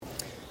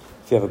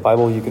If you have a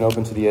Bible, you can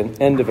open to the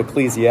end of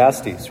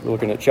Ecclesiastes. We're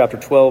looking at chapter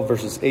 12,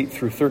 verses 8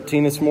 through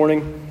 13 this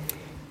morning.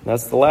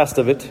 That's the last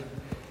of it.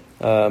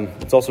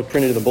 It's also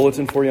printed in the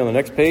bulletin for you on the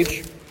next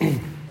page.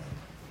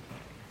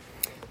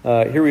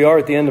 Here we are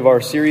at the end of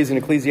our series in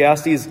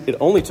Ecclesiastes. It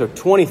only took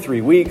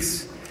 23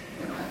 weeks.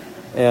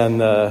 And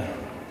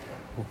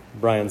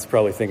Brian's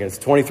probably thinking, it's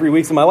 23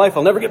 weeks of my life,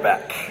 I'll never get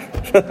back.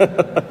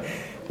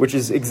 Which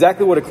is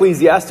exactly what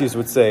Ecclesiastes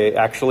would say,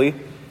 actually.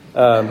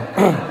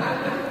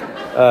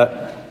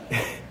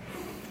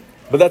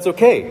 But that's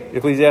okay.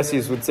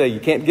 Ecclesiastes would say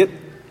you can't get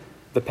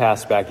the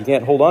past back. You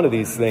can't hold on to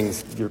these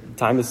things. Your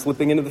time is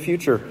slipping into the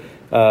future.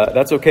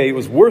 That's okay. It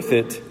was worth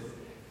it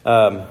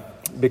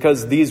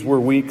because these were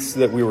weeks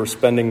that we were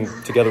spending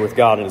together with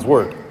God and His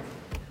Word.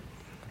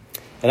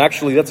 And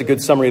actually, that's a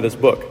good summary of this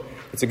book.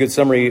 It's a good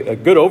summary, a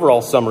good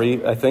overall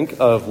summary, I think,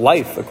 of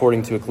life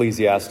according to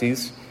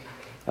Ecclesiastes.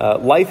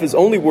 Life is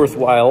only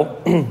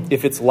worthwhile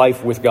if it's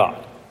life with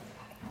God.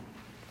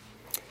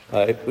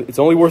 It's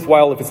only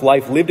worthwhile if it's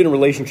life lived in a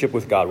relationship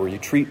with God, where you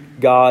treat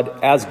God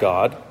as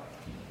God,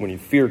 when you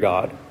fear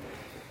God,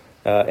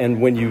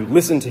 and when you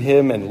listen to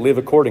Him and live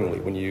accordingly,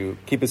 when you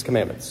keep His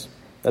commandments.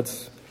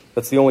 That's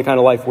the only kind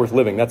of life worth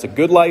living. That's a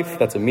good life,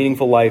 that's a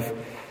meaningful life,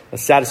 a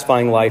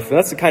satisfying life, and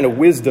that's the kind of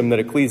wisdom that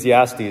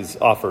Ecclesiastes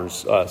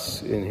offers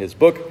us in his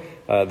book,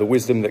 the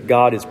wisdom that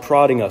God is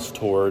prodding us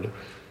toward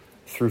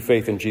through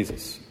faith in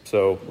Jesus.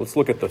 So let's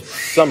look at the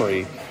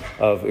summary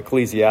of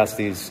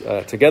Ecclesiastes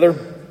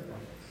together.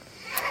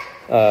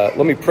 Let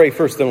me pray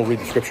first, then we'll read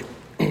the scripture.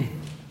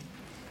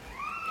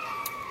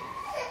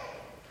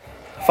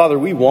 Father,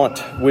 we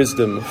want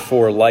wisdom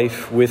for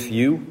life with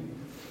you.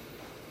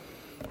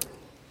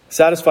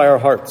 Satisfy our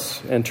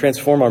hearts and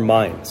transform our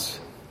minds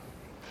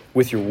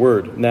with your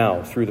word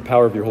now through the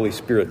power of your Holy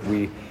Spirit.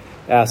 We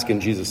ask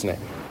in Jesus'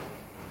 name.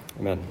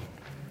 Amen.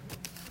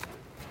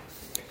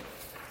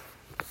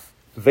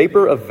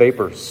 Vapor of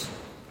vapors,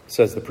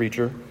 says the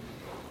preacher.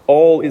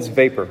 All is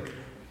vapor.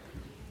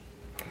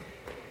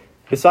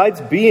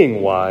 Besides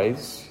being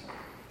wise,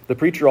 the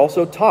preacher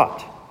also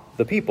taught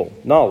the people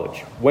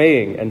knowledge,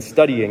 weighing and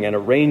studying and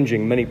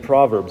arranging many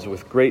proverbs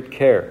with great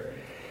care.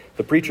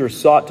 The preacher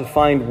sought to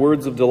find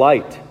words of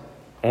delight,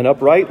 and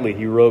uprightly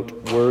he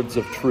wrote words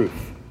of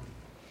truth.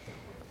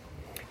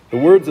 The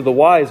words of the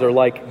wise are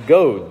like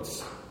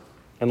goads,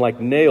 and like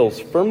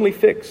nails firmly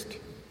fixed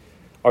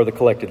are the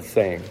collected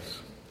sayings.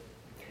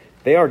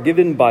 They are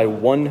given by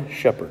one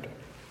shepherd.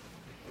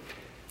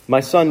 My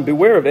son,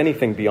 beware of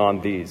anything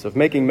beyond these. Of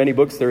making many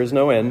books there is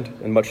no end,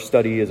 and much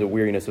study is a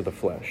weariness of the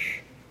flesh.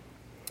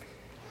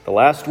 The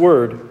last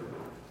word,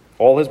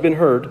 all has been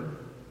heard.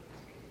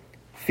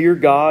 Fear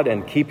God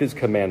and keep His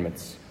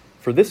commandments,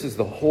 for this is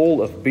the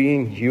whole of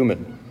being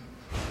human.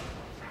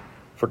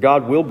 For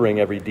God will bring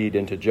every deed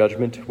into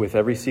judgment with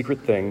every secret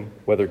thing,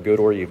 whether good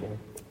or evil.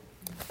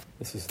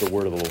 This is the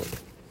word of the Lord.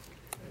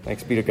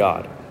 Thanks be to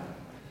God.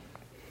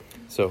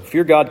 So,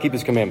 fear God, keep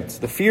His commandments.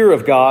 The fear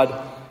of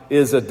God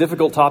is a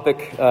difficult topic.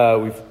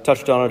 We've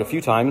touched on it a few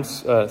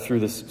times through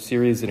this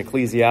series in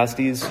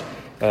Ecclesiastes,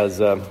 as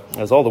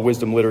all the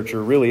wisdom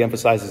literature really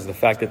emphasizes the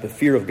fact that the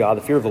fear of God,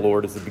 the fear of the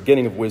Lord, is the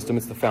beginning of wisdom.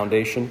 It's the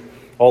foundation.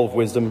 All of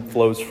wisdom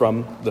flows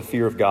from the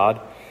fear of God.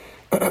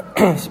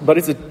 But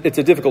it's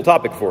a difficult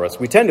topic for us.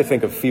 We tend to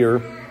think of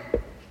fear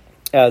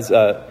as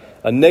a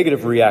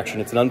negative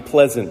reaction. It's an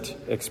unpleasant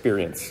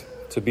experience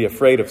to be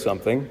afraid of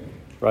something,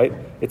 right?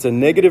 It's a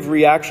negative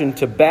reaction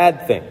to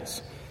bad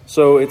things.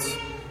 So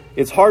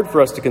it's hard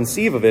for us to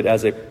conceive of it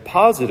as a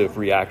positive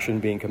reaction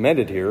being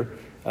commended here,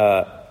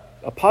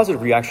 a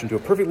positive reaction to a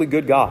perfectly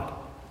good God.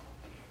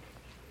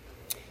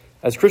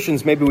 As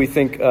Christians, maybe we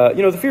think,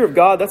 the fear of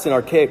God, that's an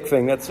archaic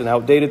thing, that's an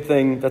outdated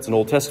thing, that's an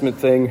Old Testament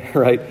thing,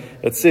 right?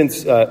 That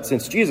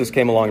since Jesus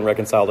came along and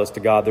reconciled us to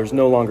God, there's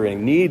no longer any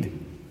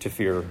need to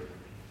fear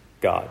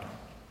God.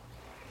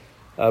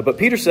 But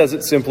Peter says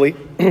it simply,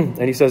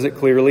 and he says it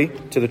clearly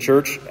to the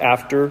church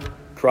after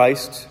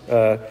Christ,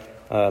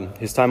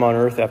 his time on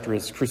earth, after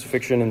his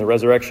crucifixion and the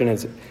resurrection,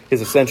 his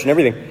ascension,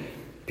 everything.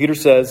 Peter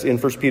says in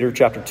 1 Peter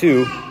chapter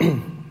 2,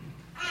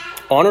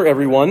 honor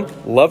everyone,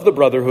 love the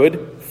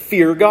brotherhood,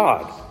 fear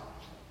God.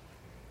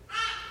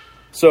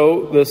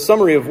 So the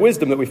summary of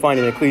wisdom that we find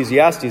in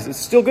Ecclesiastes is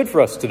still good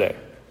for us today.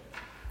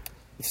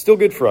 It's still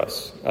good for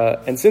us.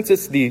 And since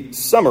it's the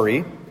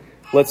summary,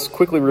 let's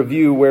quickly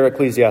review where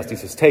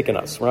Ecclesiastes has taken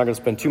us. We're not going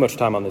to spend too much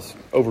time on this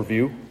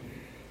overview.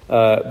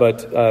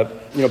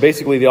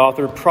 Basically the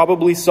author,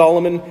 probably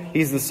Solomon,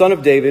 he's the son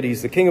of David,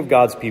 he's the king of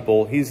God's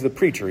people, he's the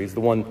preacher, he's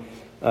the one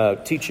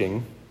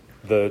teaching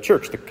the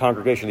church, the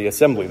congregation, the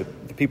assembly,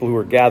 the people who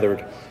are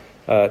gathered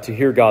to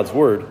hear God's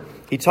word.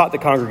 He taught the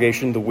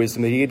congregation the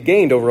wisdom that he had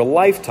gained over a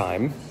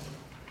lifetime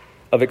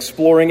of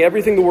exploring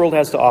everything the world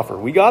has to offer.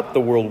 We got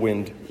the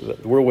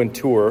whirlwind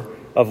tour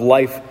of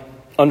life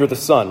under the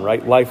sun,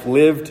 right? Life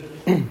lived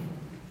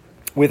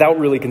without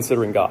really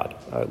considering God.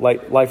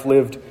 Life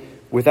lived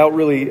without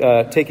really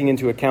taking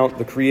into account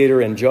the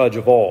creator and judge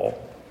of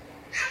all.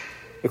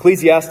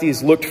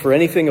 Ecclesiastes looked for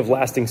anything of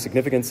lasting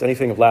significance,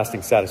 anything of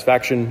lasting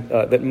satisfaction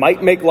that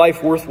might make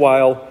life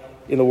worthwhile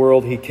in the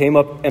world, he came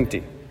up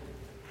empty.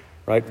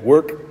 Right?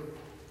 Work,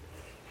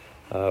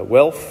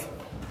 wealth,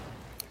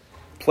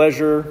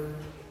 pleasure,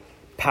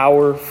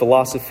 power,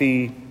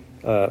 philosophy,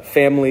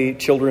 family,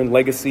 children,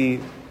 legacy,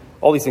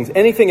 all these things.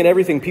 Anything and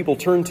everything people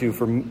turn to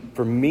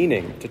for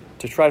meaning,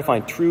 to try to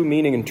find true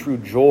meaning and true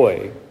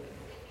joy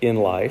in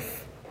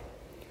life,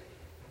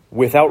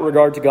 without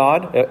regard to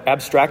God,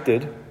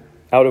 abstracted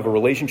out of a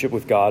relationship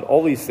with God.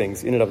 All these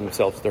things in and of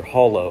themselves, they're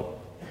hollow.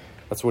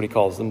 That's what he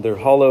calls them. They're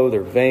hollow,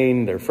 they're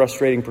vain, they're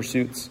frustrating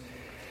pursuits.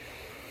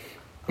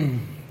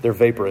 They're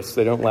vaporous,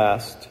 they don't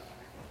last.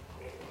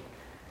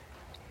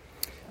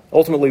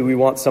 Ultimately, we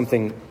want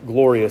something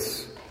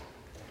glorious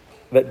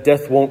that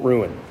death won't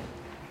ruin.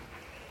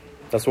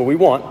 That's what we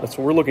want. That's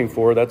what we're looking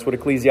for. That's what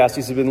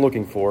Ecclesiastes has been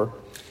looking for.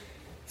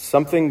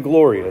 Something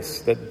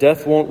glorious that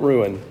death won't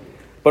ruin.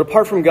 But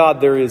apart from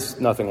God, there is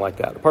nothing like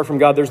that. Apart from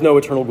God, there's no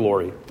eternal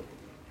glory.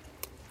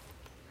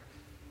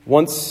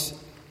 Once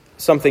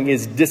something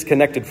is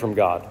disconnected from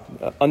God,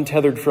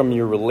 untethered from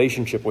your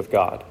relationship with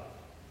God,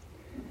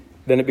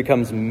 then it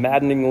becomes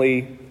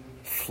maddeningly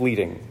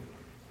fleeting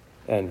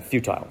and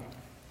futile.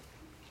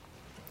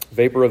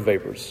 Vapor of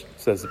vapors,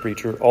 says the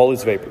preacher. All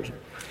is vapors.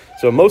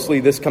 So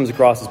mostly this comes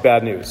across as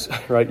bad news,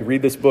 right? You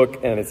read this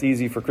book, and it's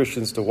easy for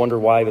Christians to wonder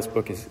why this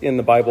book is in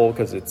the Bible,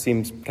 because it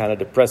seems kind of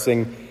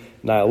depressing,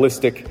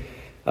 nihilistic.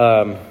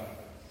 Maybe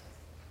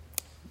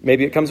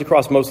it comes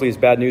across mostly as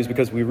bad news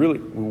because we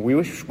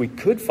wish we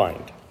could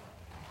find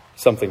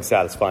something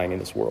satisfying in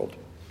this world.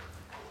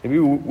 Maybe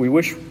we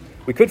wish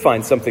we could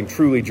find something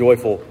truly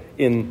joyful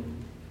in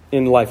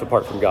life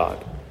apart from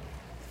God.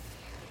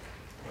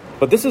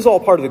 But this is all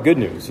part of the good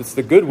news. It's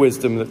the good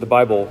wisdom that the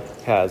Bible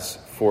has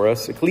for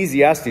us.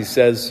 Ecclesiastes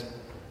says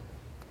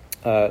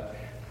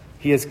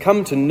he has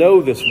come to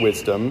know this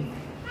wisdom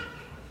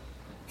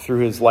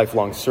through his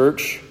lifelong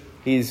search.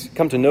 He's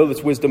come to know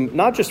this wisdom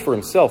not just for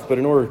himself, but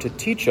in order to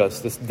teach us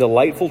this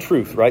delightful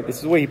truth, right? This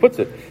is the way he puts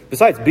it.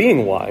 Besides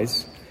being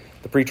wise,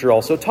 the preacher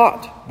also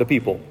taught the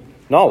people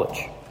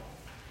knowledge,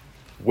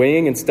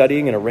 weighing and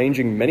studying and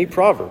arranging many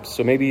proverbs.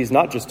 So maybe he's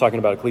not just talking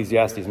about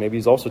Ecclesiastes. Maybe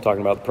he's also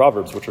talking about the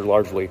Proverbs, which are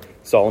largely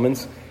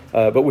Solomon's,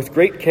 but with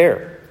great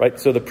care, right?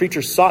 So the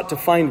preacher sought to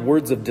find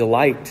words of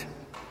delight,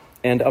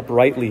 and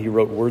uprightly he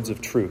wrote words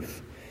of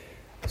truth.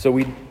 So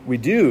we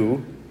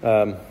do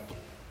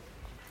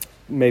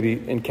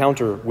maybe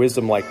encounter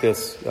wisdom like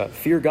this,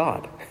 fear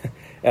God,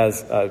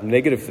 as a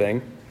negative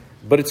thing,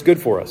 but it's good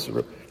for us.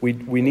 We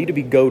need to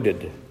be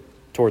goaded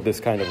toward this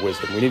kind of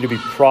wisdom. We need to be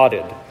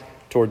prodded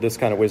toward this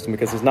kind of wisdom,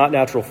 because it's not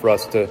natural for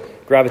us to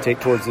gravitate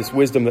towards this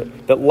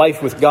wisdom that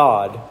life with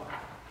God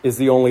is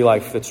the only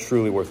life that's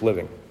truly worth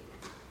living.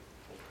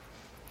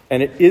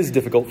 And it is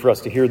difficult for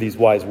us to hear these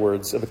wise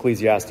words of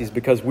Ecclesiastes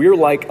because we're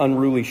like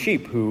unruly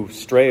sheep who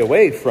stray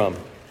away from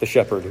the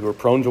shepherd, who are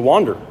prone to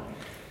wander.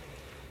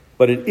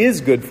 But it is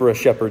good for a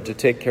shepherd to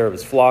take care of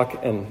his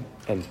flock and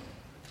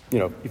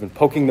even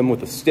poking them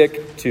with a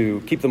stick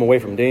to keep them away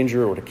from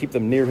danger or to keep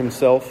them near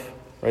himself,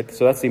 right?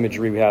 So that's the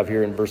imagery we have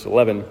here in verse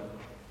 11.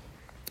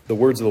 The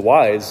words of the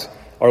wise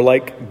are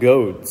like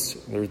goads.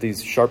 They're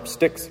these sharp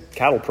sticks,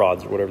 cattle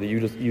prods or whatever that you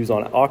just use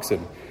on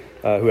oxen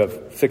who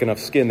have thick enough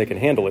skin they can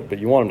handle it, but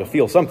you want them to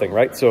feel something,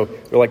 right? So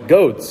they're like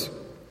goads.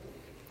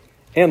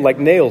 And like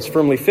nails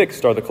firmly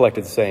fixed are the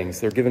collected sayings.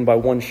 They're given by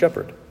one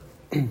shepherd.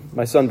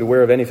 My son,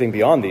 beware of anything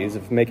beyond these.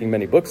 If making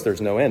many books, there's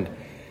no end.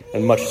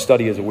 And much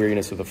study is a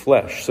weariness of the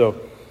flesh.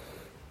 So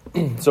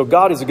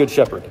God is a good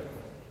shepherd.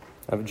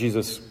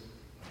 Jesus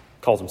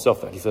calls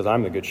himself that. He says,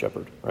 I'm the good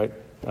shepherd, right?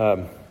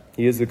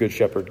 He is the good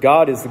shepherd.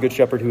 God is the good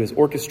shepherd who has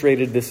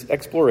orchestrated this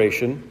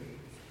exploration,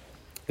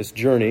 this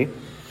journey,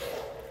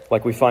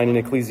 like we find in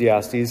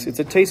Ecclesiastes. It's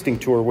a tasting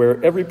tour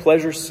where every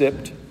pleasure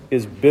sipped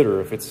is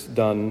bitter if it's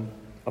done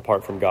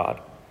apart from God.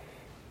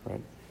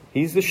 Right?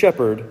 He's the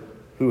shepherd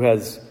who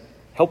has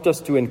helped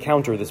us to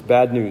encounter this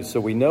bad news so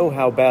we know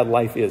how bad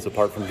life is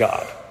apart from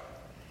God.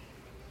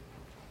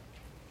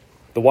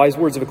 The wise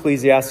words of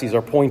Ecclesiastes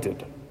are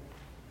pointed,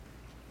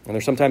 and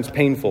they're sometimes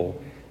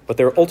painful, but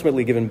they're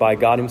ultimately given by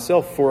God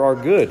himself for our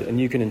good. And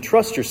you can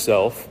entrust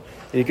yourself,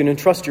 and you can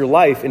entrust your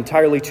life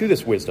entirely to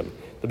this wisdom.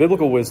 The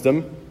biblical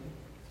wisdom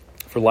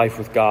for life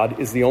with God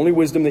is the only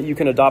wisdom that you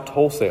can adopt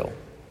wholesale.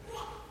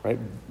 Right?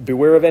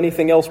 Beware of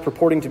anything else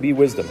purporting to be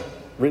wisdom,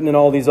 written in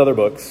all these other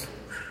books,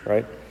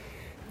 right?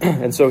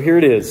 And so here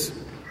it is.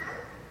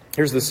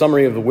 Here's the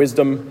summary of the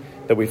wisdom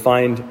that we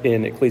find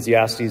in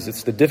Ecclesiastes.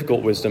 It's the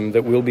difficult wisdom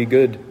that will be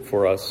good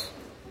for us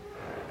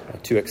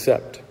to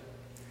accept.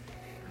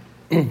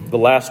 The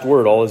last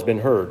word, all has been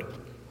heard.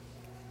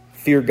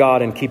 Fear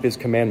God and keep his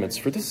commandments,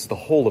 for this is the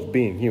whole of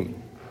being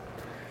human.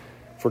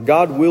 For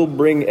God will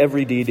bring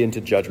every deed into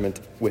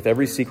judgment with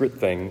every secret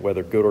thing,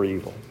 whether good or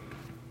evil.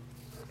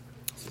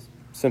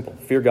 Simple.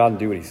 Fear God and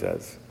do what he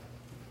says.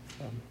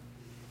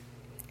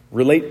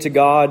 Relate to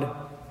God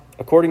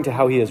according to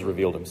how he has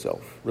revealed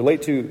himself.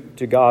 Relate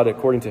to God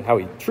according to how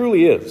he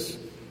truly is,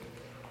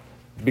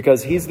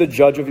 because he's the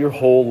judge of your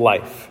whole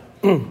life.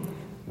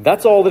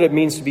 That's all that it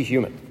means to be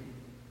human.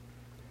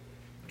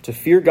 To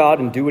fear God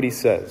and do what he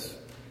says.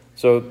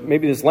 So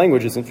maybe this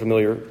language isn't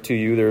familiar to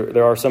you.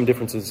 There are some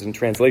differences in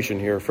translation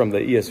here from the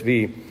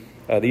ESV.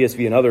 The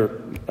ESV and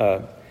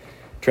other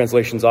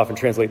translations often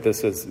translate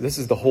this as, this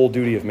is the whole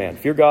duty of man.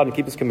 Fear God and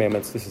keep his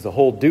commandments. This is the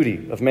whole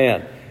duty of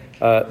man.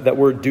 That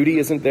word duty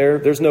isn't there.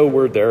 There's no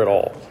word there at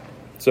all.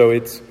 So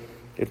it's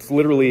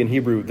literally in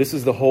Hebrew, this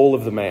is the whole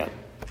of the man.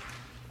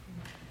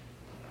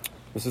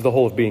 This is the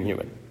whole of being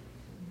human.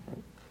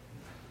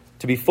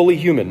 To be fully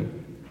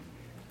human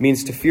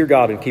means to fear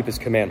God and keep his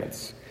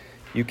commandments.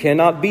 You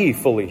cannot be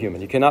fully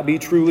human. You cannot be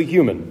truly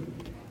human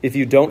if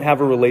you don't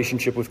have a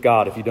relationship with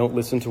God, if you don't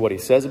listen to what he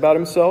says about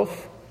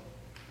himself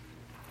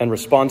and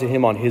respond to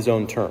him on his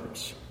own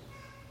terms.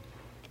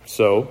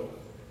 So,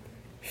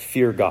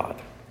 fear God.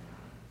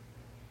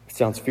 It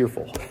sounds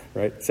fearful,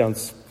 right? It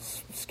sounds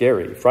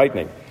scary,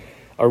 frightening.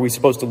 Are we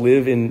supposed to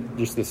live in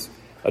just this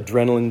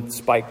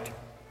adrenaline-spiked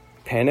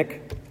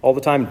panic all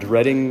the time,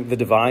 dreading the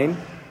divine?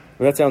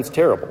 That sounds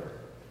terrible.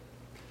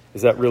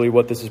 Is that really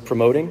what this is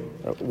promoting?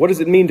 What does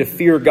it mean to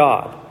fear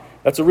God?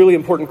 That's a really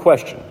important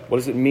question. What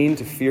does it mean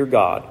to fear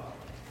God?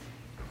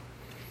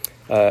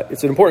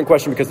 It's an important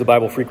question because the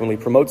Bible frequently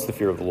promotes the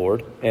fear of the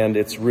Lord, and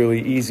it's really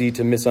easy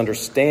to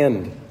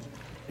misunderstand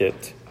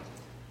it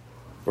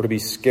or to be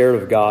scared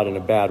of God in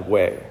a bad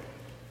way.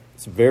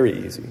 It's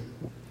very easy.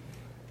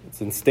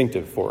 It's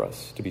instinctive for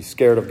us to be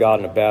scared of God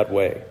in a bad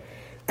way.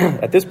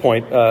 At this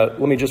point,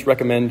 let me just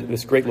recommend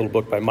this great little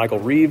book by Michael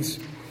Reeves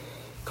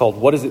called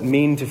What Does It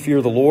Mean to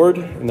Fear the Lord?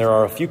 And there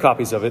are a few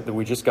copies of it that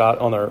we just got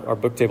on our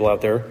book table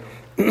out there.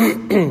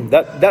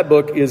 That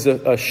book is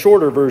a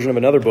shorter version of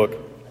another book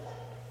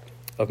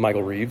of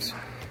Michael Reeves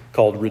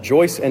called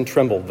Rejoice and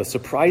Tremble, The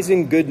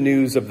Surprising Good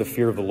News of the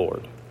Fear of the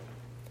Lord,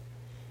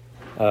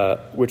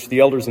 which the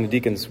elders and the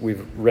deacons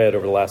we've read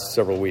over the last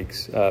several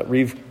weeks.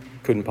 Reeves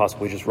couldn't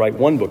possibly just write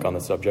one book on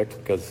the subject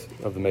because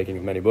of the making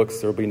of many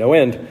books. There will be no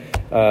end.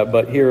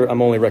 But here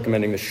I'm only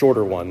recommending the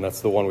shorter one.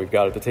 That's the one we've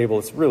got at the table.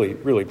 It's really,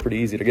 really pretty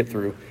easy to get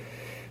through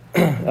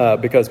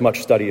because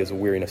much study is a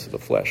weariness of the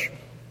flesh.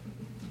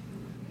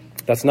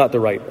 That's not the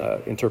right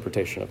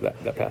interpretation of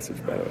that passage,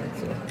 by the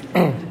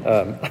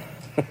way.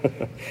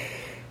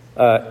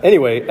 So,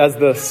 anyway, as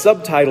the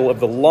subtitle of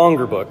the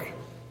longer book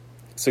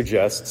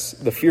suggests,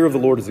 the fear of the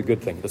Lord is a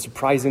good thing. The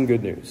surprising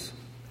good news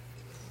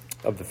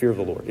of the fear of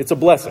the Lord. It's a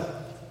blessing.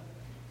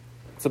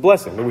 It's a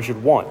blessing that we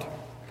should want.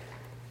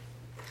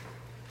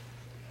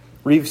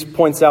 Reeves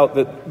points out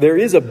that there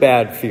is a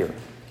bad fear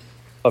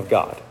of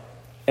God,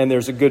 and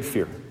there's a good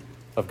fear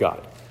of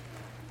God.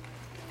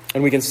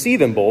 And we can see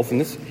them both,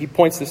 and he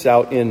points this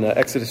out in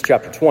Exodus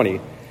chapter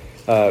 20.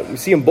 We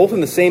see them both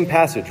in the same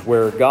passage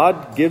where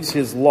God gives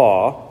his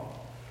law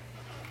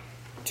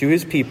to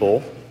his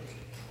people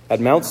at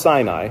Mount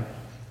Sinai,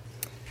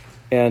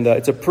 and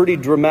it's a pretty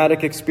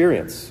dramatic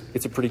experience.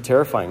 It's a pretty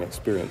terrifying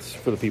experience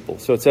for the people.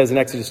 So it says in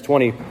Exodus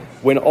 20,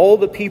 when all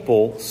the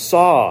people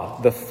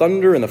saw the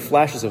thunder and the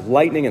flashes of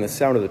lightning and the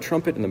sound of the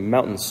trumpet and the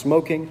mountain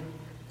smoking,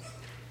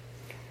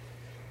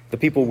 the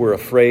people were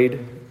afraid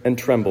and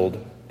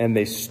trembled, and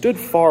they stood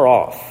far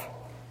off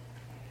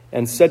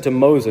and said to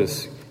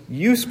Moses,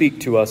 you speak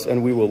to us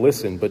and we will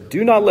listen, but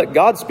do not let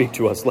God speak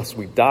to us lest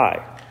we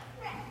die.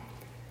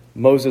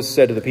 Moses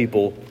said to the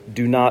people,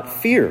 do not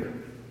fear,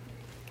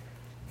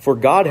 for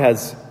God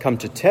has come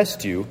to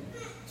test you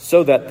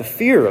so that the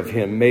fear of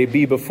him may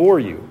be before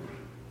you,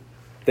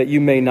 that you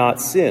may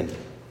not sin.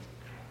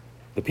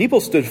 The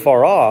people stood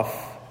far off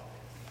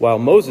while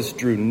Moses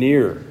drew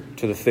near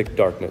to the thick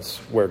darkness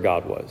where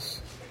God was.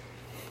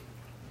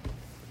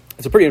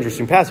 It's a pretty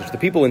interesting passage. The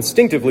people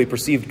instinctively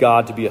perceived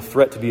God to be a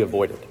threat to be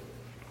avoided.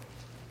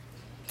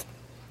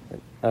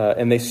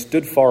 And they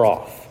stood far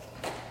off.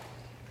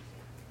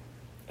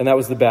 And that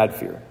was the bad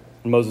fear.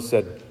 And Moses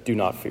said, do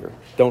not fear.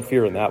 Don't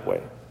fear in that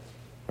way.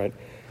 Right?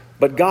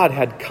 But God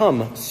had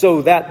come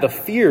so that the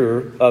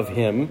fear of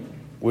him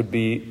would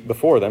be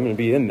before them and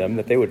be in them,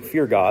 that they would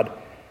fear God,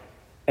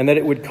 and that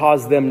it would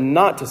cause them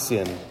not to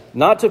sin,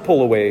 not to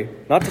pull away,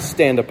 not to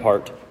stand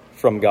apart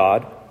from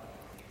God.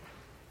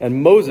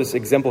 And Moses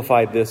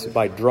exemplified this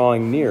by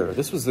drawing near.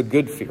 This was the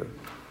good fear.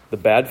 The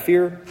bad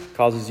fear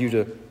causes you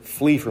to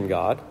flee from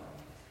God,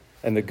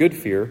 and the good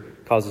fear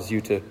causes you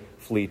to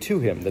flee to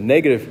him.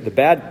 The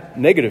bad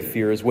negative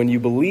fear is when you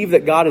believe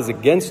that God is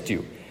against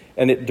you,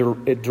 and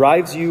it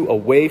drives you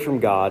away from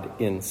God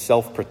in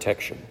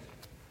self-protection.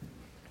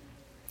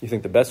 You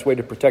think the best way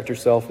to protect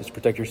yourself is to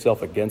protect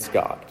yourself against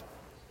God.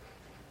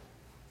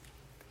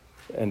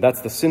 And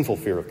that's the sinful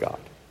fear of God.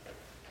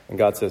 And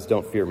God says,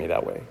 don't fear me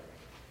that way.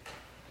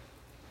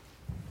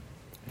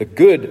 The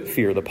good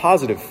fear, the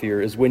positive fear,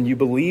 is when you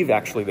believe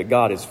actually that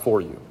God is for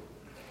you.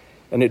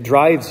 And it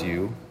drives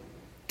you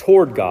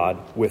toward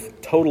God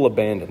with total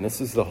abandon.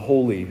 This is the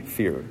holy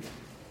fear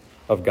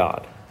of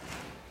God.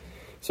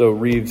 So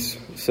Reeves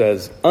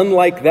says,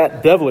 unlike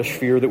that devilish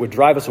fear that would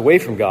drive us away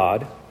from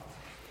God,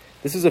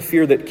 this is a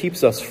fear that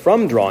keeps us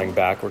from drawing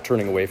back or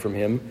turning away from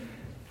him,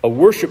 a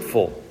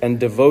worshipful and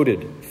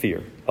devoted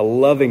fear, a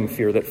loving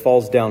fear that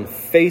falls down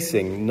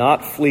facing,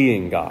 not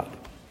fleeing God.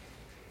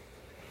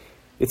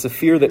 It's a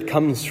fear that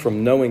comes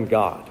from knowing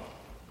God.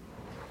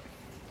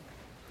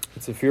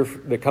 It's a fear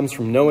that comes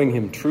from knowing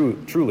him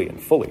truly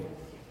and fully.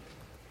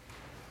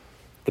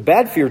 The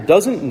bad fear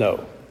doesn't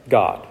know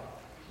God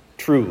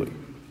truly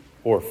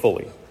or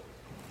fully.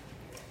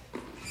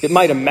 It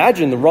might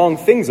imagine the wrong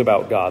things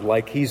about God,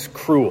 like he's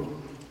cruel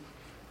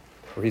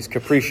or he's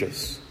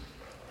capricious.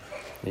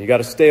 And you got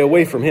to stay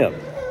away from him,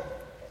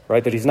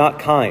 right? That he's not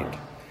kind.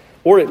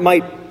 Or it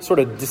might sort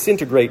of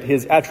disintegrate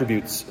his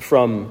attributes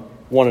from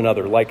one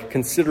another, like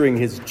considering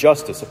his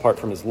justice apart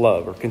from his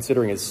love, or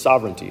considering his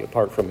sovereignty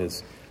apart from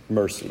his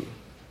mercy.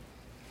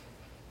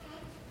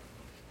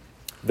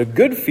 The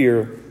good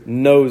fear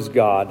knows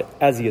God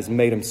as he has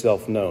made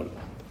himself known.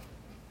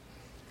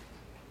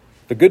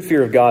 The good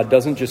fear of God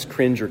doesn't just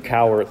cringe or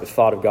cower at the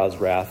thought of God's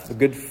wrath. The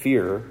good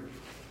fear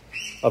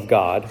of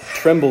God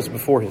trembles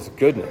before his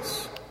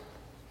goodness,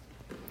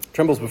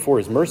 trembles before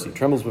his mercy,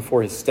 trembles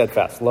before his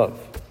steadfast love.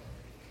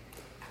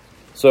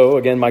 So,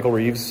 again, Michael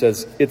Reeves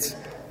says, it's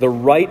the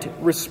right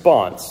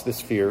response, this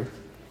fear,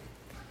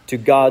 to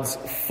God's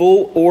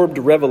full-orbed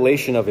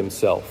revelation of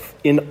himself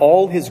in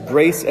all his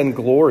grace and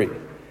glory.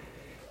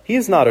 He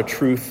is not a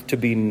truth to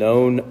be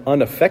known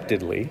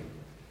unaffectedly,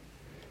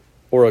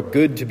 or a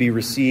good to be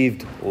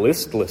received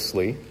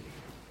listlessly.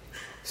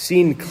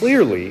 Seen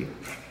clearly,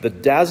 the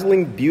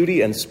dazzling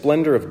beauty and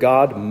splendor of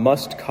God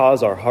must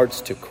cause our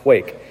hearts to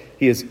quake.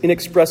 He is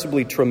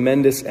inexpressibly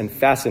tremendous and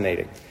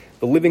fascinating.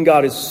 The living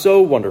God is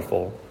so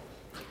wonderful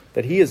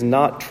that he is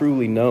not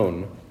truly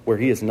known where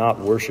he is not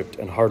worshipped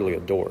and heartily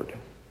adored.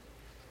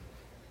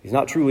 He's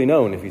not truly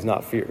known if he's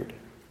not feared.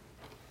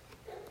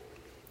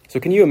 So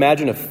can you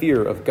imagine a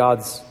fear of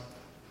God's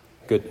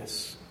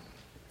goodness?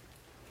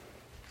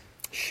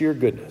 Sheer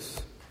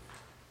goodness.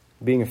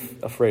 Being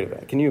afraid of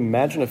that. Can you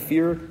imagine a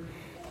fear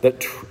that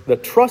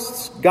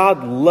trusts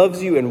God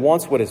loves you and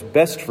wants what is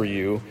best for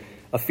you,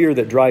 a fear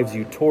that drives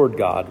you toward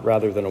God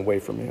rather than away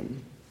from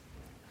him?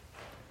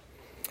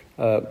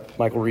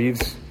 Michael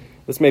Reeves,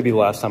 this may be the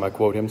last time I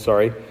quote him,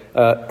 sorry.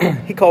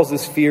 He calls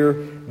this fear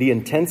the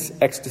intense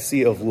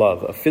ecstasy of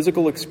love, a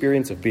physical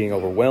experience of being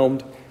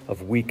overwhelmed,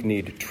 of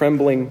weak-kneed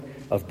trembling,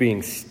 of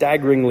being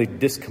staggeringly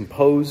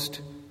discomposed,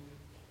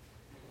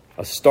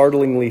 a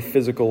startlingly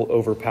physical,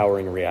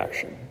 overpowering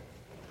reaction.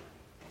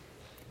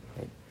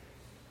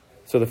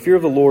 So the fear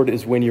of the Lord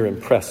is when you're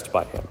impressed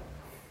by him.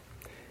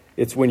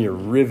 It's when you're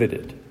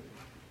riveted,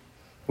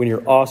 when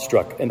you're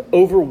awestruck and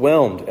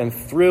overwhelmed and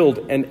thrilled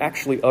and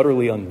actually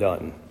utterly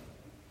undone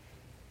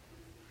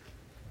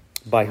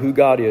by who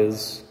God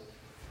is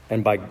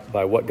and by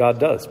what God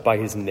does, by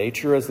his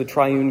nature as the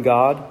triune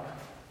God,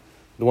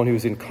 the one who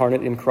is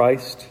incarnate in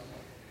Christ,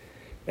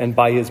 and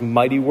by his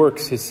mighty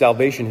works, his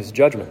salvation, his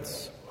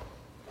judgments.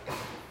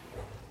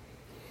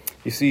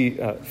 You see,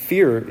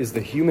 fear is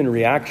the human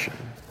reaction,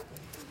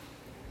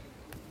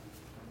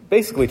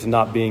 basically, to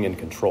not being in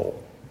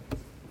control.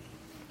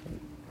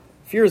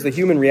 Fear is the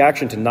human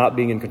reaction to not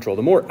being in control.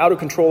 The more out of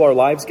control our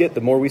lives get,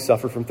 the more we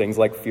suffer from things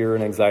like fear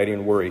and anxiety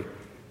and worry.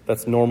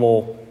 That's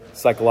normal,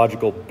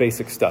 psychological,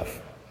 basic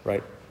stuff,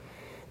 right?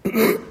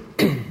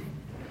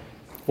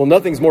 Well,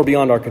 nothing's more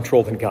beyond our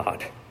control than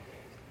God.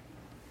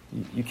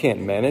 You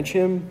can't manage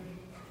him.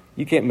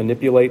 You can't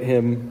manipulate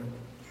him.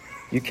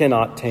 You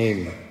cannot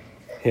tame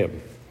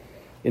him.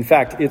 In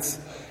fact, it's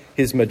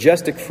his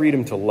majestic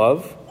freedom to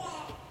love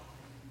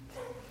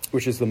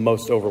which is the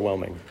most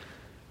overwhelming.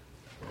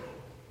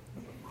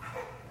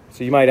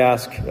 So you might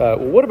ask, well,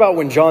 what about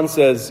when John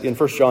says in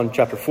 1 John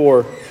chapter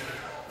 4,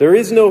 there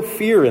is no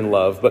fear in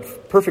love,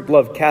 but perfect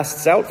love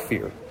casts out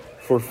fear,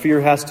 for fear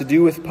has to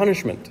do with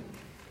punishment.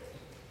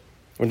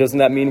 And doesn't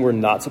that mean we're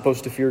not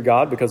supposed to fear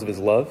God because of his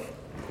love?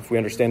 If we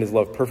understand his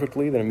love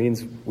perfectly, then it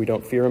means we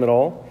don't fear him at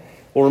all.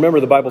 Well, remember,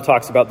 the Bible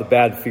talks about the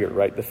bad fear,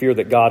 right? The fear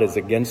that God is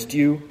against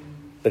you,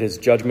 that his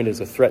judgment is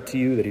a threat to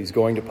you, that he's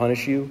going to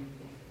punish you.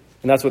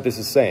 And that's what this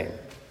is saying.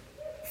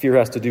 Fear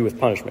has to do with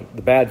punishment.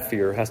 The bad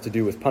fear has to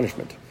do with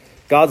punishment.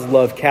 God's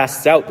love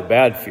casts out the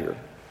bad fear.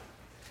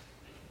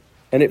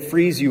 And it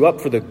frees you up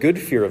for the good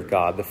fear of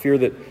God, the fear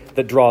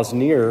that draws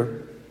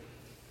near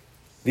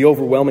the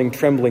overwhelming,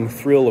 trembling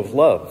thrill of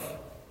love.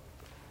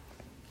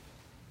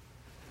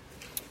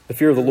 The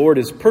fear of the Lord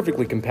is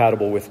perfectly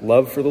compatible with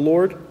love for the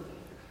Lord.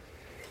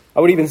 I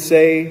would even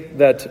say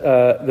that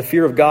the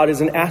fear of God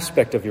is an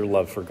aspect of your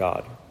love for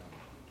God,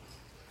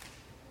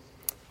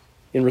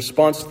 in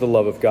response to the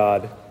love of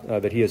God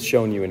that he has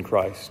shown you in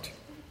Christ.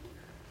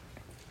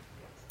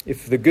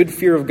 If the good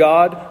fear of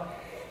God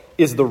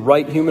is the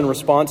right human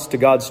response to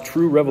God's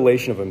true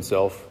revelation of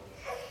himself,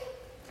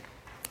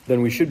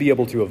 then we should be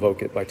able to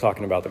evoke it by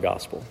talking about the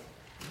gospel,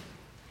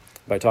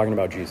 by talking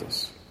about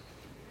Jesus.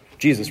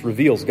 Jesus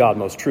reveals God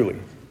most truly.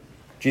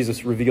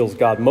 Jesus reveals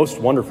God most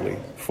wonderfully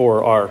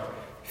for our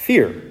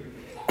fear.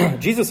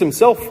 Jesus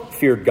himself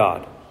feared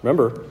God.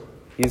 Remember,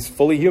 he's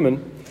fully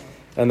human.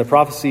 And the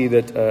prophecy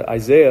that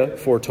Isaiah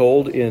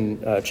foretold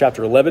in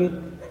chapter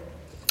 11,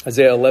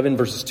 Isaiah 11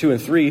 verses 2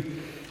 and 3,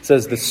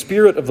 says, "The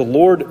Spirit of the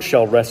Lord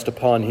shall rest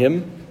upon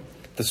him,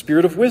 the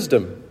Spirit of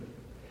wisdom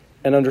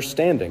and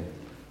understanding,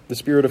 the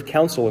Spirit of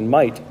counsel and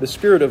might, the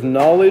Spirit of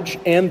knowledge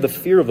and the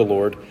fear of the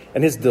Lord,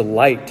 and his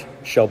delight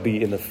shall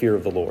be in the fear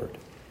of the Lord.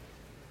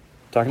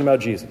 Talking about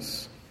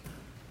Jesus.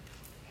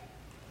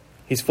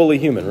 He's fully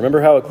human.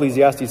 Remember how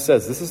Ecclesiastes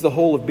says, this is the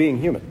whole of being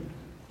human.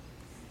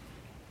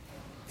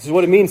 This is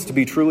what it means to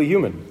be truly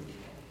human.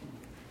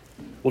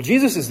 Well,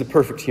 Jesus is the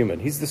perfect human.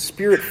 He's the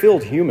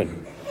Spirit-filled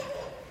human.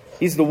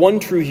 He's the one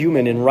true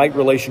human in right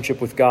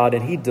relationship with God,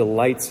 and he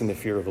delights in the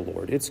fear of the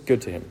Lord. It's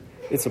good to him.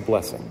 It's a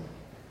blessing.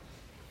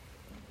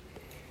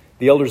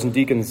 The elders and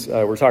deacons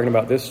were talking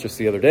about this just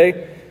the other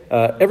day.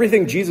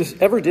 Everything Jesus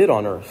ever did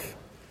on earth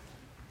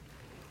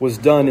was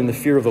done in the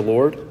fear of the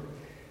Lord.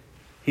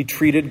 He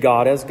treated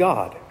God as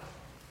God,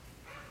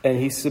 and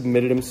he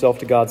submitted himself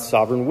to God's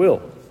sovereign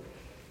will.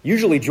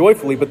 Usually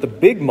joyfully, but the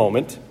big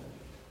moment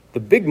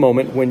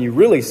when you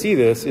really see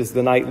this is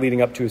the night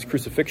leading up to his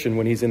crucifixion,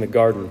 when he's in the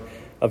Garden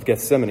of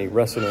Gethsemane,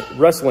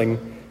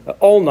 wrestling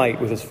all night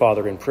with his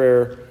Father in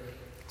prayer,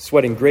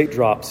 sweating great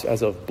drops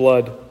as of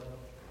blood.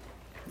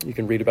 You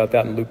can read about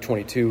that in Luke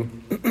 22.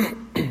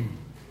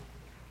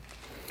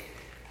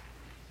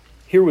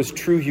 Here was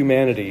true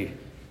humanity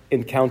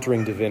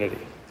encountering divinity.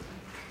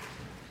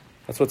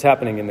 That's what's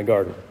happening in the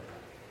garden.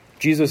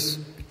 Jesus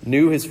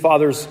knew his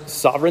Father's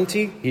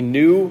sovereignty. He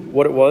knew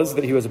what it was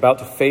that he was about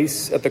to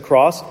face at the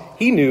cross.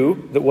 He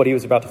knew that what he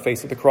was about to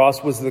face at the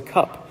cross was the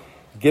cup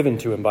given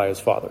to him by his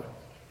Father.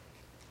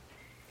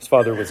 His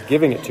Father was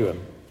giving it to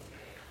him.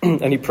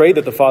 And he prayed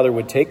that the Father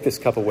would take this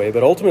cup away,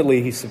 but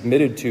ultimately he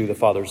submitted to the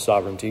Father's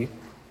sovereignty.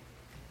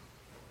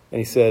 And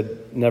he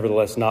said,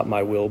 nevertheless, not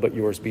my will, but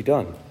yours be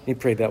done. He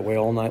prayed that way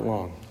all night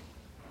long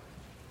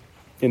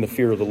in the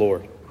fear of the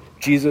Lord.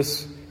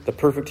 Jesus, the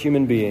perfect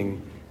human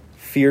being,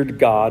 feared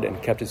God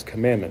and kept his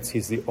commandments.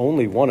 He's the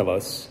only one of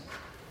us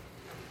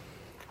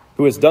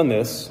who has done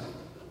this,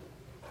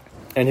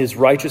 and his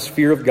righteous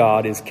fear of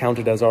God is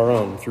counted as our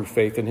own through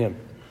faith in him.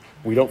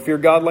 We don't fear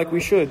God like we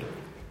should.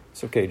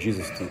 It's okay,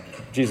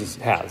 Jesus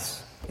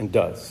has and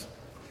does.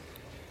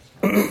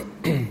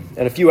 And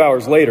a few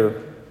hours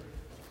later,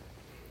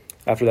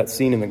 after that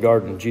scene in the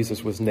garden,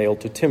 Jesus was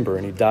nailed to timber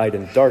and he died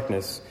in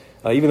darkness,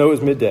 even though it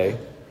was midday.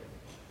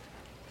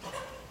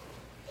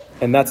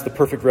 And that's the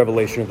perfect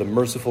revelation of the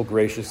merciful,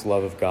 gracious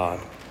love of God.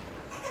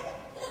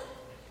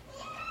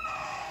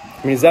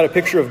 I mean, is that a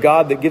picture of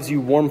God that gives you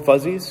warm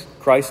fuzzies?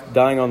 Christ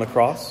dying on the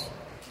cross?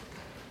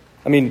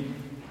 I mean,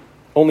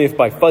 only if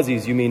by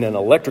fuzzies you mean an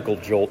electrical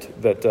jolt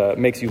that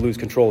makes you lose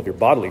control of your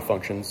bodily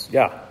functions.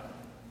 Yeah.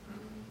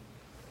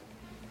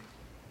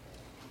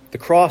 The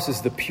cross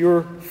is the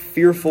pure,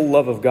 fearful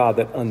love of God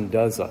that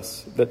undoes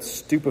us, that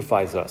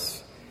stupefies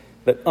us,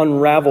 that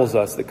unravels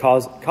us, that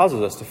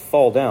causes us to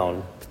fall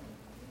down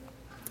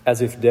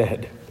as if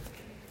dead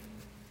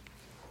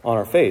on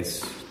our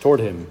face toward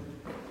him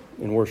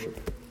in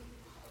worship.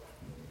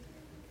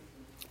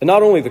 And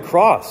not only the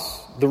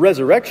cross, the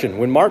resurrection.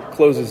 When Mark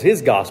closes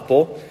his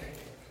gospel,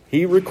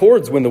 he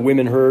records when the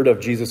women heard of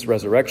Jesus'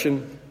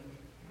 resurrection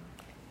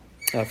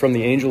from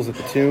the angels at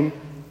the tomb.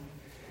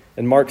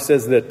 And Mark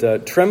says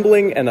that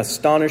trembling and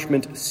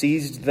astonishment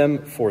seized them,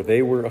 for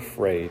they were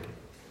afraid.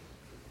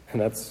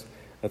 And that's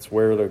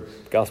where the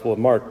Gospel of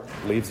Mark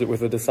leaves it with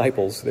the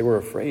disciples. They were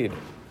afraid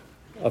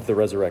of the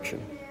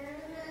resurrection.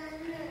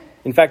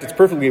 In fact, it's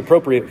perfectly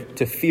appropriate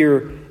to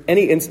fear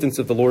any instance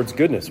of the Lord's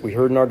goodness. We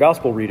heard in our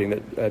gospel reading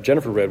that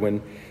Jennifer read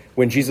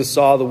when Jesus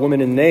saw the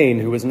woman in Nain,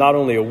 who was not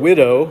only a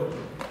widow,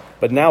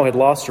 but now had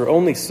lost her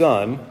only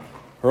son,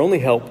 her only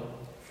help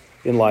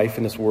in life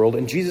in this world.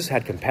 And Jesus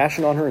had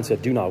compassion on her and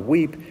said, "Do not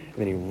weep." And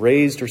then he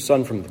raised her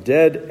son from the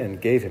dead and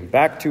gave him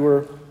back to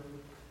her.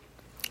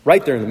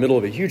 Right there in the middle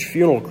of a huge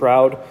funeral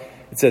crowd,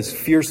 it says,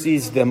 "Fear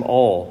seized them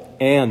all,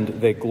 and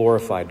they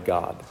glorified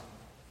God,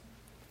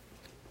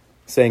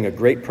 saying, a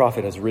great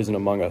prophet has risen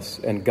among us,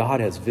 and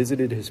God has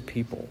visited his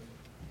people."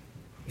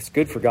 It's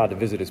good for God to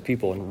visit his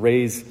people and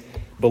raise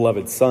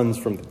beloved sons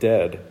from the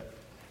dead.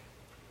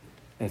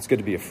 And it's good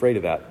to be afraid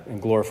of that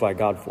and glorify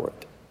God for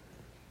it.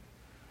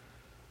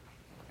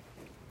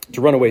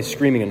 To run away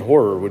screaming in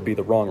horror would be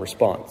the wrong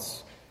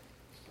response.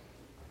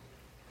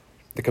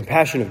 The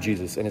compassion of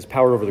Jesus and his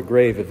power over the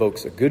grave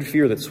evokes a good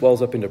fear that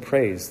swells up into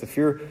praise.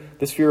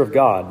 This fear of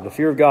God. The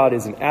fear of God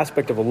is an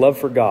aspect of a love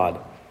for God.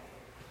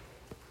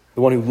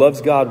 The one who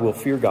loves God will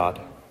fear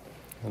God,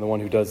 and the one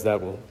who does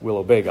that will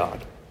obey God.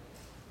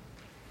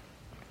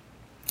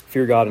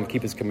 Fear God and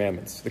keep his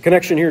commandments. The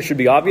connection here should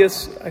be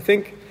obvious, I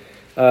think.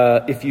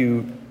 If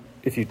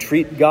you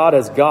treat God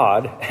as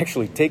God,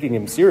 actually taking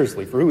him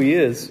seriously for who he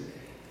is,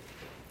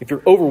 if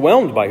you're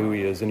overwhelmed by who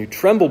he is and you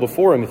tremble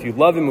before him, if you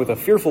love him with a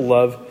fearful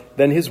love,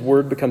 then his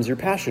word becomes your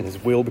passion.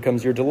 His will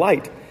becomes your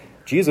delight.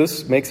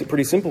 Jesus makes it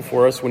pretty simple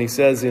for us when he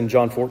says in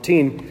John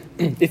 14,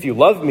 "If you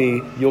love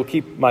me, you'll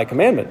keep my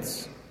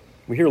commandments."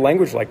 We hear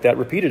language like that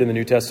repeated in the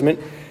New Testament.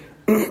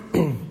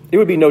 It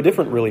would be no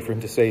different, really, for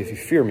him to say, "If you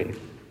fear me,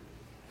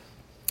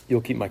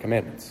 you'll keep my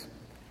commandments."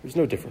 There's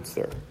no difference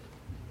there.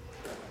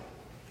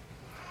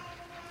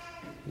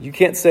 You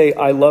can't say,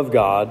 "I love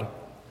God,"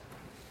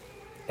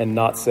 and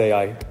not say,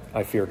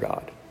 I fear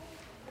God.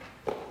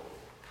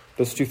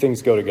 Those two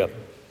things go together.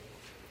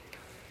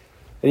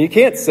 And you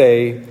can't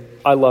say,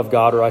 "I love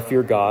God" or "I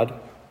fear God,"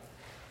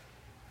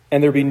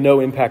 and there be no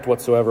impact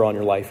whatsoever on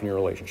your life and your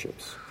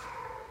relationships.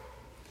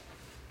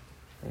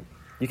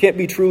 You can't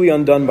be truly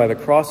undone by the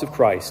cross of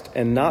Christ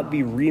and not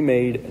be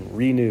remade and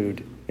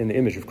renewed in the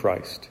image of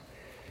Christ.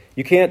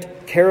 You can't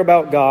care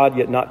about God,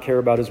 yet not care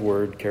about his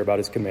word, care about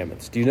his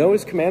commandments. Do you know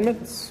his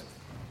commandments?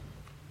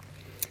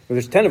 Well,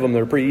 there's 10 of them that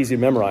are pretty easy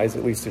to memorize,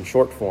 at least in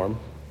short form.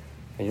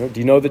 And, do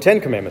you know the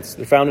 10 commandments?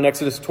 They're found in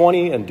Exodus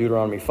 20 and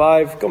Deuteronomy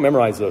 5. Go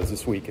memorize those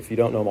this week if you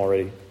don't know them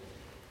already.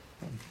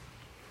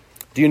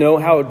 Do you know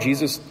how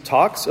Jesus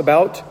talks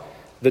about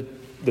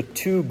the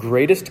two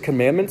greatest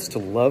commandments, to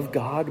love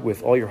God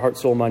with all your heart,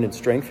 soul, mind, and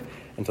strength,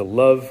 and to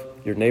love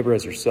your neighbor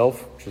as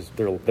yourself, which is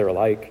they're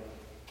alike?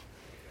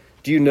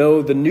 Do you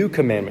know the new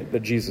commandment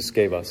that Jesus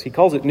gave us? He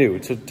calls it new,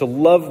 to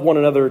love one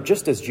another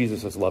just as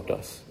Jesus has loved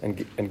us and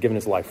given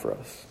his life for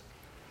us.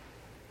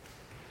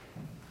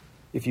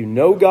 If you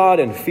know God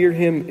and fear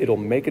him, it'll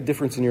make a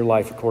difference in your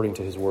life according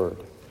to his word.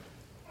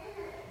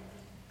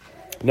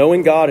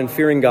 Knowing God and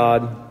fearing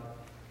God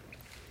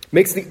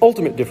makes the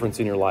ultimate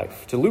difference in your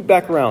life. To loop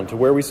back around to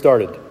where we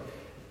started,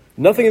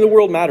 nothing in the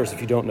world matters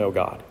if you don't know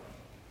God.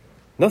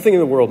 Nothing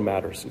in the world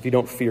matters if you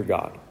don't fear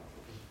God.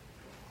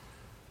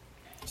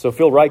 So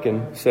Phil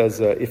Ryken says,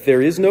 if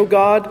there is no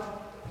God,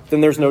 then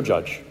there's no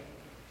judge.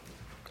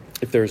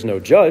 If there is no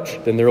judge,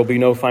 then there will be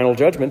no final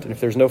judgment. And if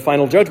there's no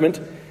final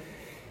judgment,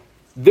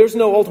 there's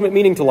no ultimate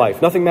meaning to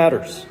life. Nothing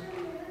matters.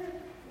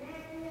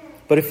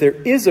 But if there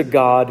is a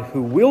God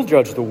who will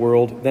judge the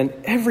world, then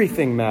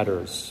everything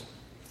matters.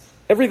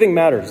 Everything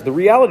matters. The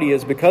reality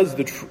is, because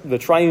the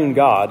triune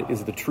God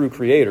is the true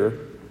creator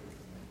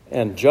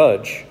and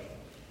judge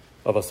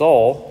of us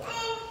all,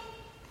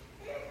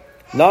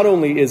 not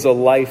only is a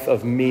life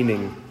of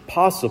meaning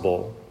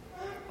possible,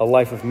 a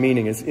life of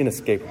meaning is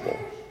inescapable.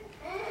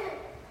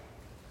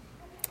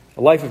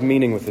 A life of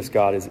meaning with this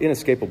God is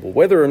inescapable.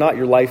 Whether or not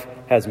your life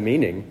has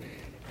meaning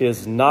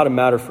is not a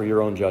matter for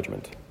your own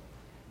judgment.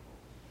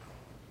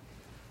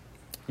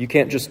 You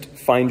can't just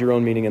find your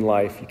own meaning in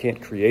life. You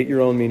can't create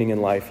your own meaning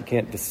in life. You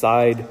can't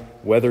decide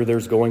whether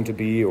there's going to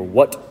be or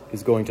what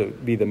is going to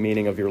be the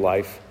meaning of your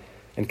life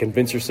and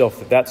convince yourself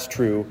that that's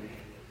true.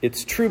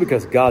 It's true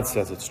because God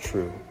says it's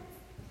true.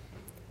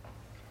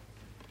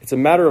 It's a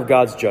matter of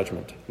God's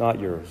judgment, not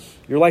yours.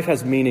 Your life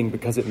has meaning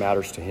because it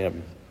matters to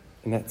him.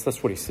 And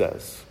that's what he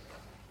says.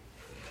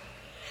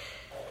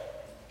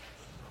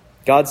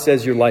 God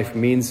says your life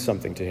means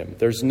something to him.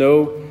 There's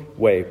no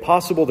way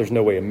possible, there's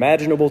no way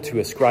imaginable to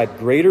ascribe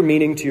greater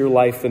meaning to your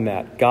life than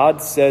that.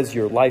 God says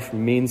your life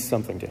means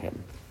something to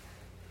him.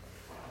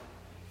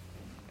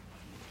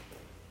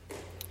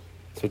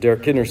 So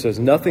Derek Kidner says,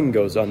 nothing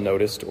goes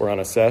unnoticed or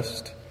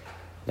unassessed,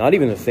 not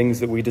even the things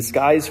that we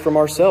disguise from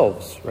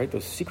ourselves, right?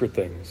 Those secret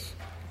things.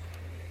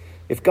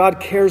 If God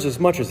cares as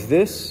much as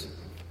this,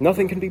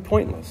 nothing can be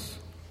pointless.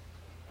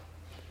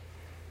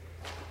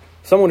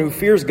 Someone who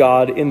fears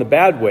God in the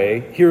bad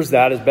way hears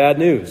that as bad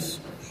news.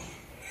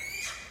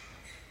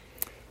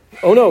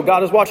 Oh no,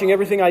 God is watching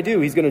everything I do.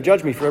 He's going to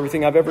judge me for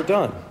everything I've ever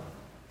done.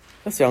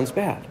 That sounds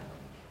bad.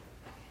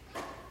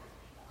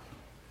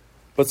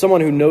 But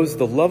someone who knows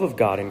the love of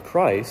God in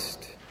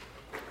Christ,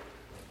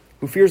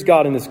 who fears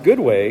God in this good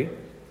way,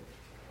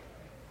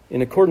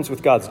 in accordance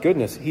with God's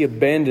goodness, he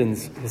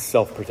abandons his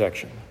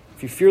self-protection.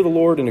 If you fear the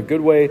Lord in a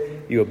good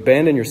way, you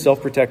abandon your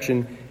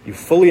self-protection. You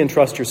fully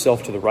entrust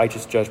yourself to the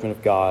righteous judgment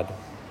of God.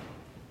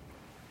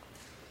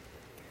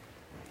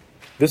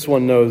 This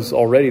one knows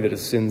already that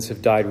his sins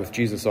have died with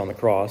Jesus on the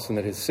cross and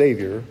that his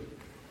Savior,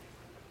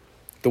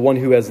 the one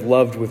who has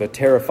loved with a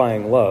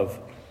terrifying love,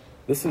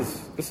 this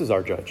is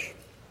our judge.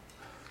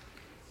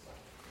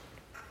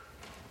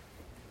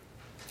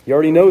 He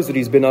already knows that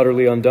he's been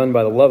utterly undone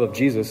by the love of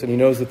Jesus, and he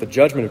knows that the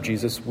judgment of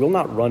Jesus will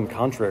not run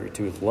contrary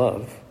to his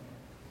love.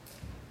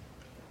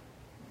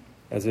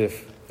 As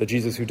if the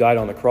Jesus who died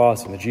on the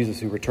cross and the Jesus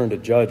who returned to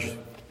judge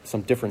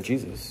some different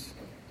Jesus.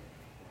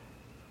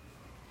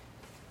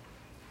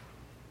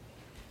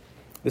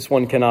 This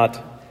one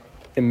cannot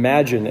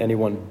imagine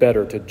anyone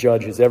better to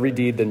judge his every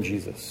deed than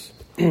Jesus,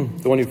 the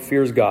one who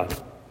fears God.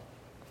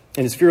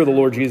 And his fear of the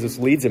Lord Jesus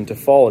leads him to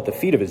fall at the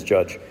feet of his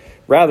judge,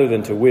 rather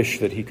than to wish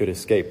that he could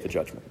escape the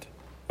judgment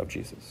of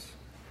Jesus.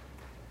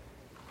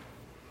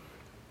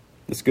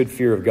 This good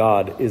fear of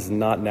God is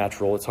not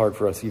natural. It's hard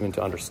for us even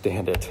to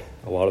understand it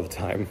a lot of the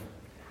time.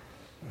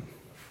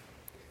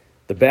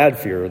 The bad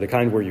fear, the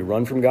kind where you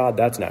run from God,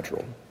 that's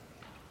natural.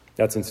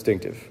 That's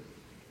instinctive.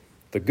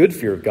 The good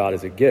fear of God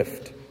is a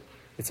gift.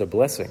 It's a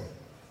blessing.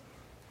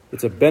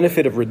 It's a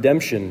benefit of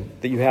redemption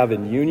that you have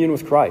in union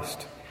with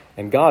Christ.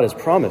 And God has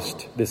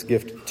promised this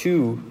gift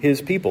to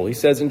his people. He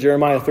says in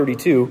Jeremiah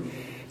 32,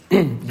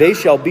 "They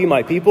shall be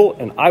my people,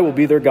 and I will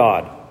be their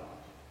God.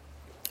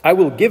 I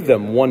will give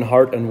them one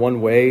heart and one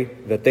way,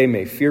 that they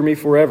may fear me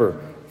forever,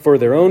 for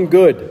their own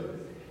good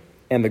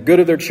and the good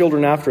of their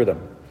children after them.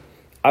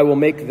 I will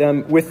make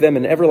them with them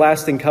an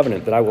everlasting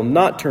covenant, that I will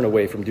not turn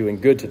away from doing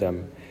good to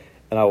them,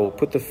 and I will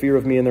put the fear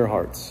of me in their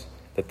hearts,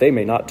 that they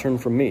may not turn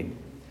from me.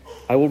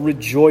 I will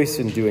rejoice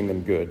in doing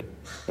them good,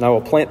 and I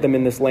will plant them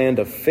in this land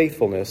of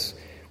faithfulness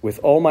with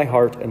all my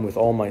heart and with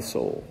all my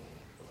soul."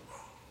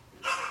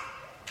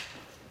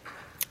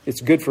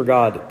 It's good for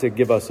God to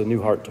give us a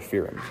new heart to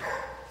fear him,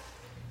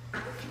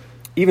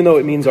 even though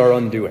it means our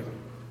undoing,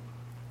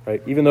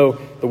 right? Even though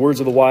the words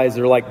of the wise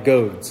are like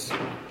goads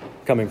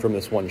coming from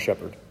this one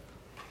shepherd.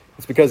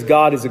 It's because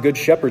God is a good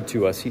shepherd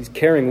to us. He's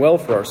caring well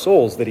for our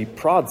souls that he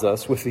prods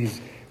us with these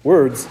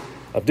words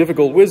of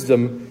difficult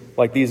wisdom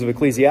like these of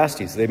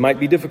Ecclesiastes. They might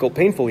be difficult,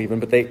 painful even,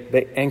 but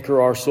they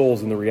anchor our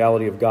souls in the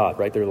reality of God,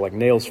 right? They're like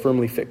nails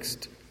firmly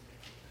fixed,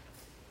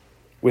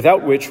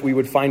 without which we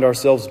would find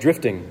ourselves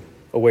drifting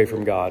away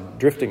from God,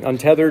 drifting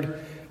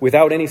untethered,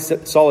 without any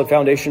solid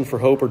foundation for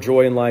hope or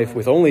joy in life,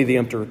 with only the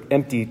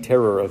empty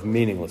terror of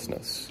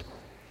meaninglessness.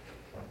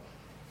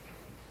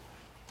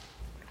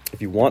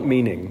 If you want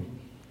meaning,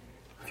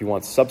 if you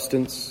want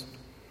substance,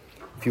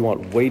 if you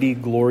want weighty,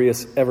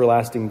 glorious,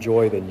 everlasting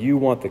joy, then you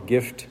want the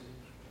gift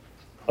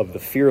of the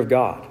fear of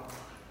God.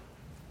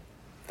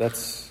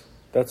 That's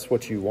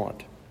what you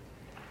want.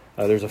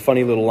 There's a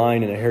funny little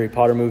line in a Harry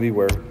Potter movie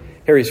where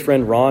Harry's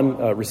friend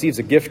Ron receives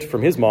a gift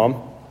from his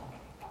mom.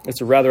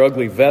 It's a rather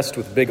ugly vest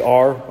with a big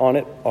R on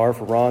it, R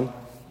for Ron.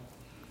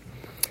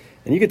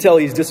 And you can tell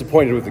he's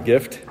disappointed with the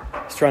gift.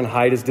 He's trying to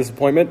hide his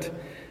disappointment.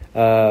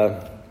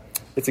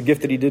 It's a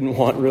gift that he didn't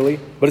want, really.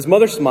 But his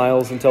mother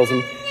smiles and tells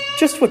him,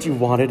 just what you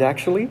wanted,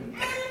 actually.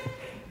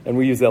 And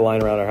we use that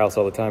line around our house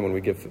all the time when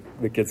we give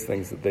the kids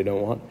things that they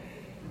don't want.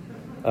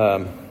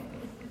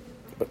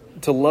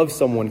 But to love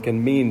someone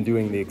can mean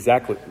doing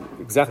exactly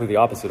the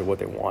opposite of what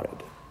they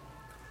wanted.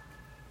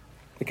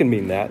 It can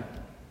mean that.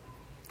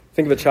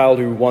 Think of a child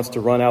who wants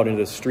to run out into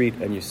the street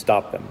and you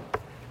stop them.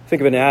 Think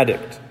of an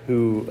addict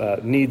who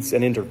needs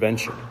an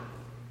intervention.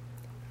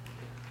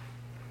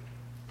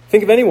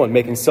 Think of anyone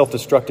making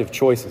self-destructive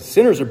choices.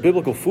 Sinners are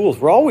biblical fools.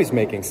 We're always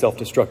making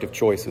self-destructive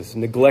choices,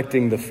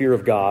 neglecting the fear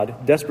of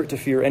God, desperate to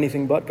fear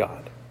anything but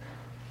God.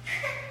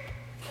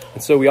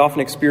 And so we often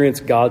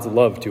experience God's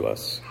love to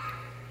us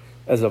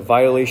as a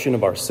violation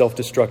of our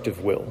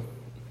self-destructive will.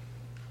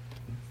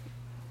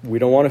 We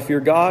don't want to fear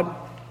God,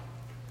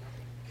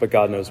 but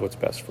God knows what's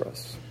best for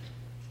us.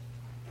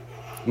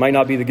 It might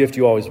not be the gift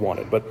you always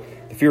wanted, but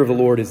the fear of the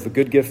Lord is the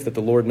good gift that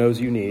the Lord knows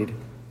you need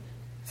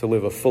to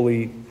live a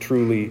fully,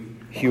 truly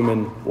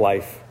human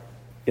life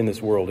in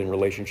this world in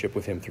relationship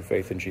with him through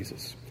faith in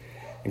Jesus.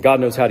 And God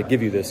knows how to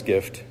give you this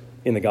gift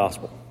in the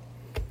gospel.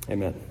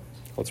 Amen.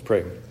 Let's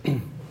pray.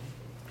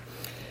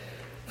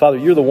 Father,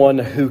 you're the one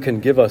who can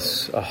give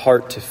us a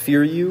heart to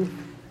fear you.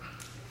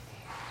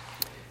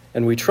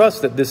 And we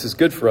trust that this is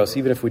good for us,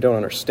 even if we don't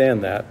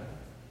understand that.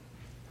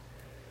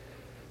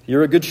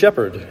 You're a good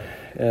shepherd.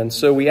 And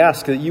so we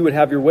ask that you would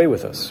have your way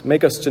with us.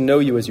 Make us to know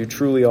you as you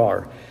truly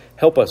are.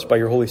 Help us by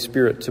your Holy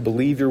Spirit to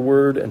believe your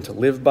word and to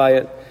live by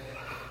it.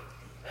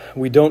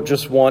 We don't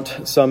just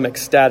want some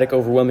ecstatic,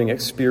 overwhelming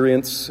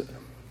experience.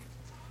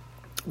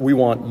 We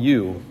want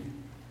you.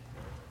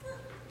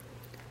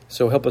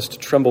 So help us to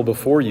tremble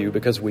before you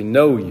because we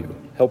know you.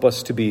 Help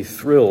us to be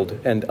thrilled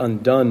and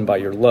undone by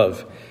your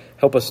love.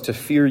 Help us to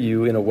fear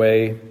you in a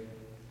way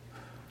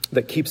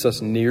that keeps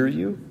us near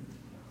you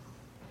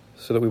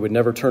so that we would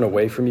never turn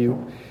away from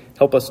you.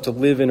 Help us to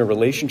live in a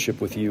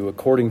relationship with you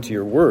according to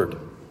your word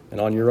and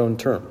on your own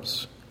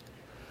terms.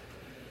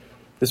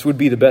 This would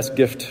be the best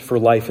gift for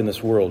life in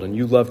this world, and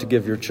you love to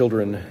give your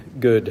children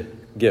good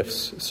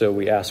gifts, so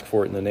we ask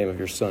for it in the name of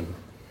your Son.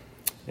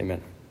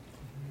 Amen.